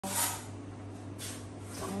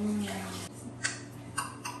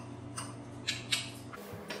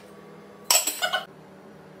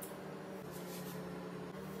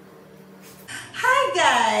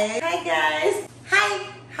Hi guys. Hi,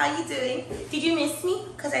 how you doing? Did you miss me?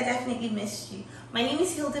 Because I definitely missed you. My name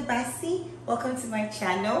is Hilda Bassi. Welcome to my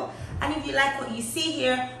channel. And if you like what you see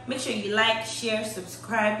here, make sure you like, share,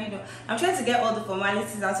 subscribe. You know, I'm trying to get all the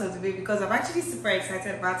formalities out of the way because I'm actually super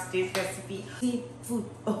excited about today's recipe. Seafood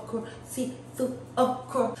okra, seafood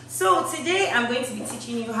okra. So today I'm going to be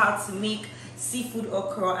teaching you how to make seafood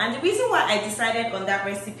okra, and the reason why I decided on that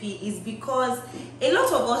recipe is because a lot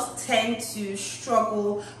of us tend to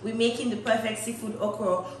struggle with making the perfect seafood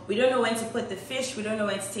okra. We don't know when to put the fish, we don't know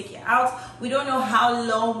when to take it out, we don't know how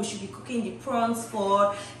long we should be cooking the prawns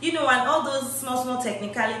for, you know, and all those small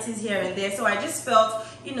technicalities here and there. So I just felt,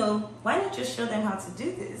 you know, why not just show them how to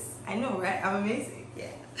do this? I know, right? I'm amazing.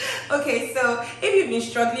 Yeah. Okay, so if you've been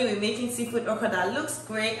struggling with making seafood okra that looks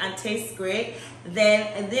great and tastes great,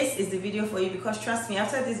 then this is the video for you, because trust me,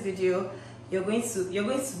 after this video you're going to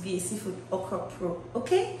be a seafood okra pro.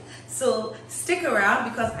 Okay, so stick around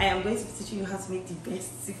because I am going to be teaching you how to make the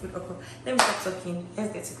best seafood okra. Let me stop talking,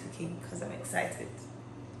 let's get to cooking because I'm excited.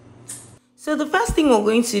 So the first thing we're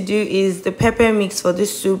going to do is the pepper mix for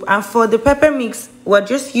this soup, and for the pepper mix we're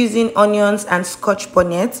just using onions and scotch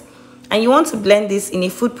bonnet. And you want to blend this in a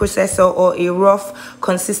food processor or a rough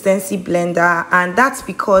consistency blender, and that's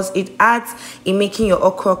because it adds in making your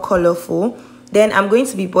okra colorful. Then I'm going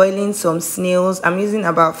to be boiling some snails. I'm using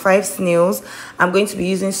about 5 snails. I'm going to be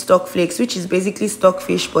using stock flakes, which is basically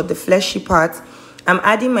stockfish but the fleshy part. I'm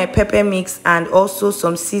adding my pepper mix and also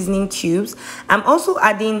some seasoning cubes. I'm also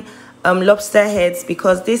adding lobster heads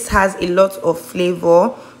because this has a lot of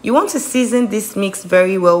flavor. You want to season this mix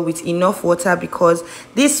very well with enough water, because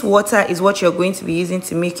this water is what you're going to be using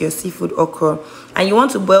to make your seafood okra. And you want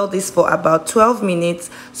to boil this for about 12 minutes.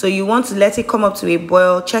 So you want to let it come up to a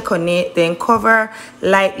boil, check on it, then cover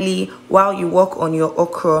lightly while you work on your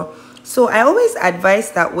okra. So I always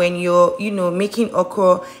advise that when you're, making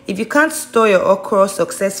okra, if you can't store your okra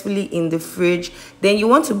successfully in the fridge, then you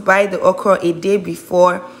want to buy the okra a day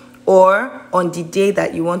before or on the day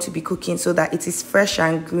that you want to be cooking, so that it is fresh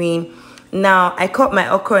and green. Now I cut my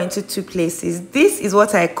okra into 2 places. This is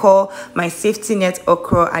what I call my safety net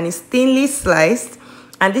okra, and it's thinly sliced,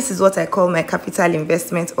 and this is what I call my capital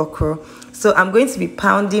investment okra. So I'm going to be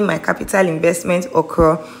pounding my capital investment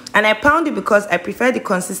okra, and I pound it because I prefer the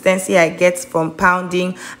consistency I get from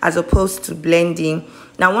pounding as opposed to blending.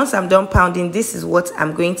 Now once I'm done pounding, this is what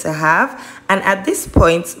I'm going to have. And at this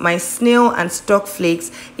point, my snail and stock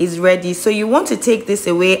flakes is ready. So you want to take this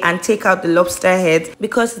away and take out the lobster head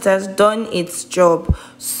because it has done its job.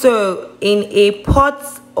 So in a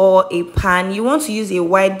pot or a pan, you want to use a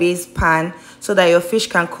wide base pan so that your fish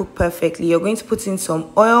can cook perfectly. You're going to put in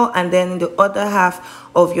some oil, and then the other half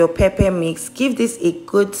of your pepper mix. Give this a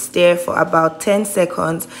good stir for about 10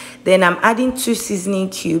 seconds. Then I'm adding 2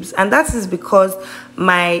 seasoning cubes, and that is because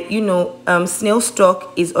my snail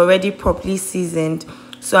stock is already properly seasoned.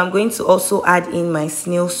 So I'm going to also add in my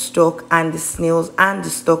snail stock and the snails and the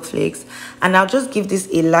stock flakes, and I'll just give this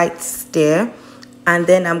a light stir. And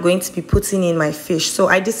then I'm going to be putting in my fish. So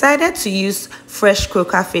I decided to use fresh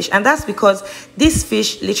croaker fish, and that's because this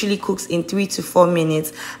fish literally cooks in 3 to 4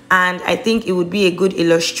 minutes, and I think it would be a good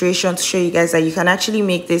illustration to show you guys that you can actually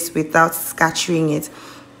make this without scattering it.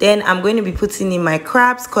 Then I'm going to be putting in my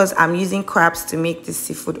crabs because I'm using crabs to make this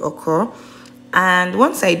seafood okra. And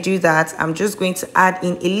once I do that, I'm just going to add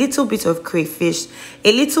in a little bit of crayfish.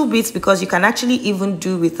 A little bit because you can actually even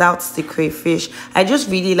do without the crayfish. I just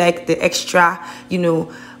really like the extra,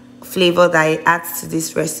 flavor that it adds to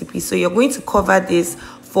this recipe. So you're going to cover this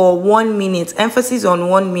for 1 minute, emphasis on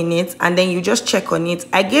 1 minute, and then you just check on it.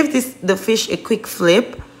 I gave the fish a quick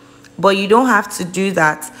flip, but you don't have to do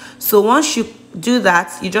that. So once you do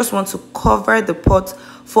that, you just want to cover the pot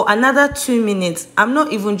for another 2 minutes. I'm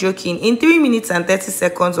not even joking. In 3 minutes and 30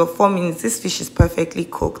 seconds or 4 minutes, this fish is perfectly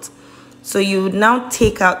cooked. So you would now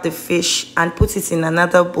take out the fish and put it in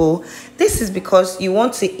another bowl. This is because you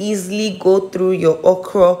want to easily go through your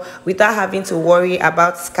okra without having to worry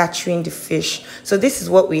about scattering the fish. So this is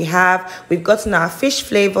what we have. We've gotten our fish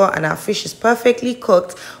flavor and our fish is perfectly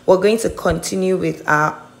cooked. We're going to continue with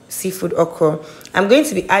our seafood okra. I'm going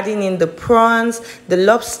to be adding in the prawns, the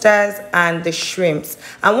lobsters, and the shrimps.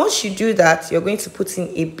 And once you do that, you're going to put in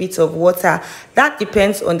a bit of water. That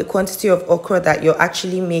depends on the quantity of okra that you're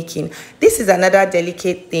actually making. This is another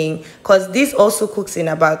delicate thing because this also cooks in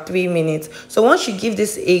about 3 minutes. So once you give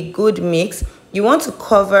this a good mix, you want to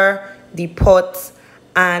cover the pot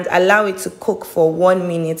and allow it to cook for 1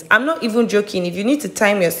 minute. I'm not even joking. If you need to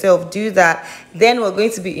time yourself, do that. Then we're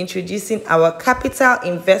going to be introducing our capital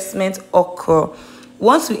investment okra.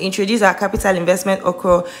 once we introduce our capital investment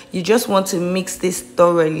okra, you just want to mix this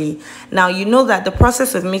thoroughly. Now you know that the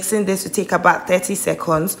process of mixing this will take about 30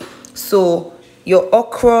 seconds. So your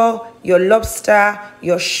okra, your lobster,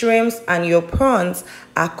 your shrimps, and your prawns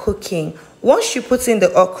are cooking. Once you put in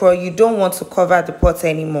the okra, you don't want to cover the pot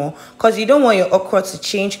anymore, because you don't want your okra to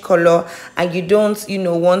change color, and you don't,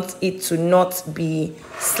 want it to not be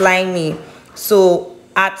slimy. So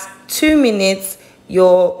at 2 minutes,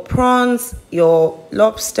 your prawns, your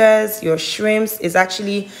lobsters, your shrimps is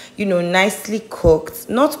actually, nicely cooked,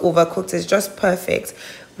 not overcooked. It's just perfect.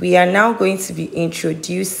 We are now going to be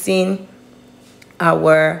introducing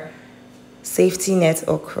our safety net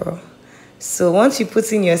okra. So once you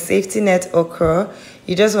put in your safety net okra,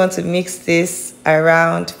 you just want to mix this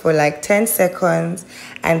around for like 10 seconds,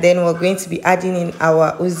 and then we're going to be adding in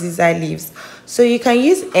our Uziza leaves. So you can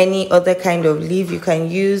use any other kind of leaf. You can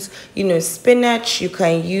use, spinach, you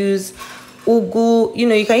can use ugu,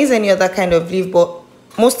 you can use any other kind of leaf, but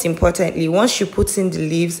most importantly, once you put in the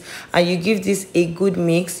leaves and you give this a good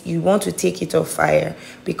mix, you want to take it off fire,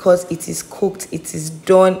 because it is cooked, it is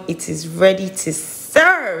done, it is ready to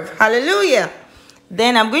serve. Hallelujah.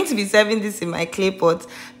 Then I'm going to be serving this in my clay pot.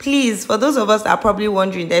 Please, for those of us that are probably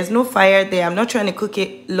wondering, there's no fire there. I'm not trying to cook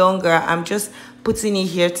it longer. I'm just putting it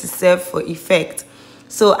here to serve for effect.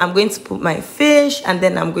 So I'm going to put my fish, and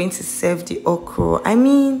then I'm going to serve the okra. I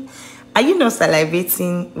mean, are you not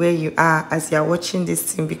salivating where you are as you're watching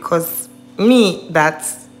this thing? Because me that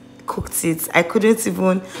cooked it, I couldn't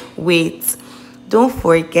even wait. Don't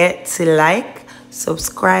forget to like,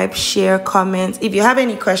 subscribe, share, comment. If you have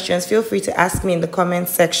any questions, feel free to ask me in the comment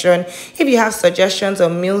section. If you have suggestions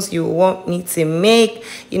on meals you want me to make,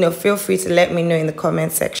 feel free to let me know in the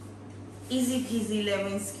comment section. Easy peasy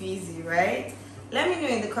lemon squeezy, right? Let me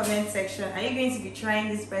know in the comment section. Are you going to be trying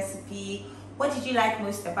this recipe? What did you like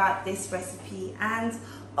most about this recipe? And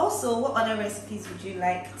also, what other recipes would you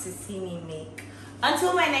like to see me make?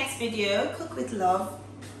 Until my next video, cook with love.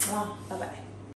 Bye-bye.